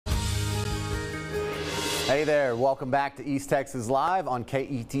Hey there, welcome back to East Texas Live on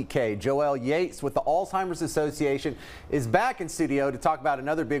KETK. Joelle Yates with the Alzheimer's Association is back in studio to talk about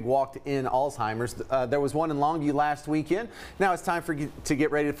another big walk to end Alzheimer's. There was one in Longview last weekend. Now it's time to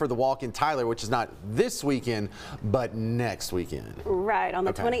get ready for the walk in Tyler, which is not this weekend, but next weekend. Right, on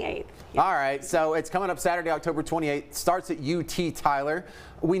the 28th. Yeah. All right, so it's coming up Saturday, October 28th. Starts at UT Tyler.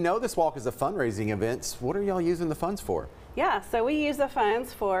 We know this walk is a fundraising event. What are y'all using the funds for? Yeah, so we use the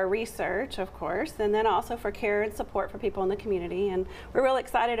funds for research, of course, and then also for care and support for people in the community. And we're really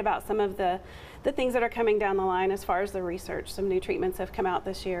excited about some of the things that are coming down the line as far as the research. Some new treatments have come out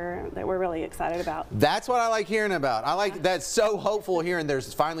this year that we're really excited about. That's what I like hearing about. I like that's so hopeful hearing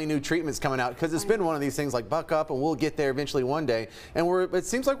there's finally new treatments coming out, because it's been one of these things like buck up and we'll get there eventually one day. And it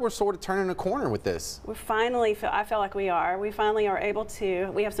seems like we're sort of turning a corner with this. We finally I feel like we are. We finally are able to.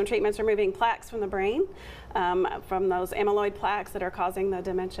 We have some treatments removing plaques from the brain. From those amyloid plaques that are causing the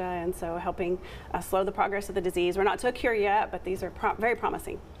dementia, and so helping slow the progress of the disease. We're not to a cure yet, but these are very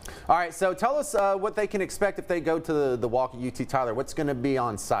promising. All right, so tell us what they can expect if they go to the walk at UT Tyler. What's going to be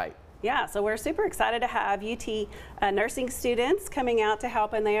on site? Yeah, so we're super excited to have UT nursing students coming out to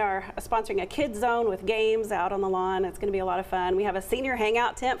help, and they are sponsoring a kids zone with games out on the lawn. It's going to be a lot of fun. We have a senior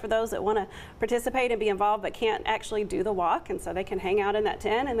hangout tent for those that want to participate and be involved but can't actually do the walk, and so they can hang out in that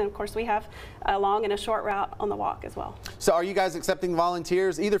tent. And then of course we have a long and a short route on the walk as well. So are you guys accepting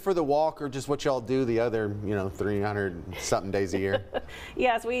volunteers either for the walk or just what y'all do the other 300 something days a year?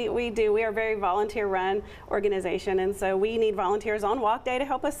 Yes, we do. We are a very volunteer run organization, and so we need volunteers on walk day to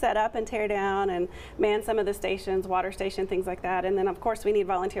help us set up and tear down and man some of the stations, water station, things like that. And then of course we need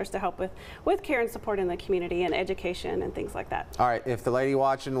volunteers to help with care and support in the community and education and things like that. All right, if the lady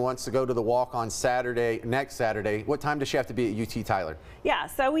watching wants to go to the walk on next Saturday, what time does she have to be at UT Tyler? Yeah,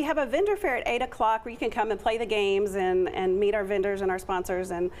 so we have a vendor fair at 8 o'clock where you can come and play the games and meet our vendors and our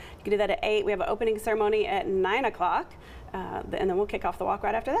sponsors, and you can do that at 8. We have an opening ceremony at 9 o'clock, and then we'll kick off the walk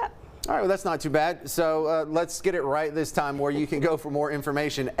right after that. All right, well, that's not too bad. So let's get it right this time, where you can go for more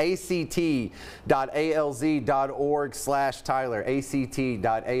information. act.alz.org/Tyler.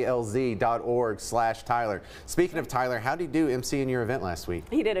 act.alz.org/Tyler. Speaking of Tyler, how did he do emceeing your event last week?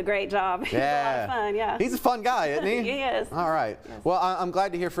 He did a great job. He was a lot of fun, yeah. He's a fun guy, isn't he? He is. All right. Yes. Well, I'm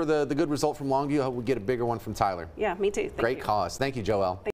glad to hear for the good result from Longview. I hope we get a bigger one from Tyler. Yeah, me too. Thank you. Great cause. Thank you, Joelle.